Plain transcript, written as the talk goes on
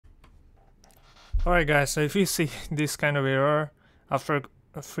Alright guys, so if you see this kind of error after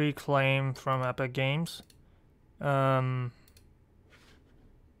a free claim from Epic Games, so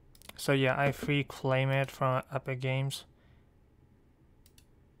yeah, I free claim it from Epic Games,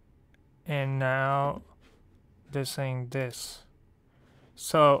 and now they're saying this.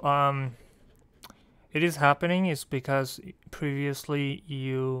 So it is happening is because previously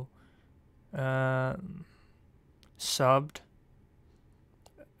you subbed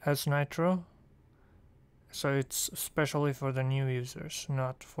as Nitro. So it's especially for the new users,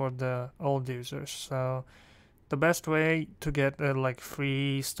 not for the old users. So the best way to get like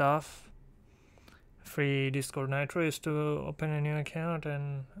free stuff, free Discord Nitro, is to open a new account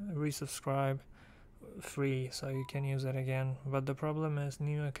and resubscribe free, so you can use it again. But the problem is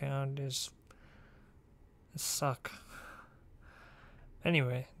new account is suck.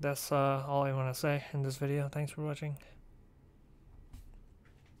 Anyway, that's all I want to say in this video. Thanks for watching.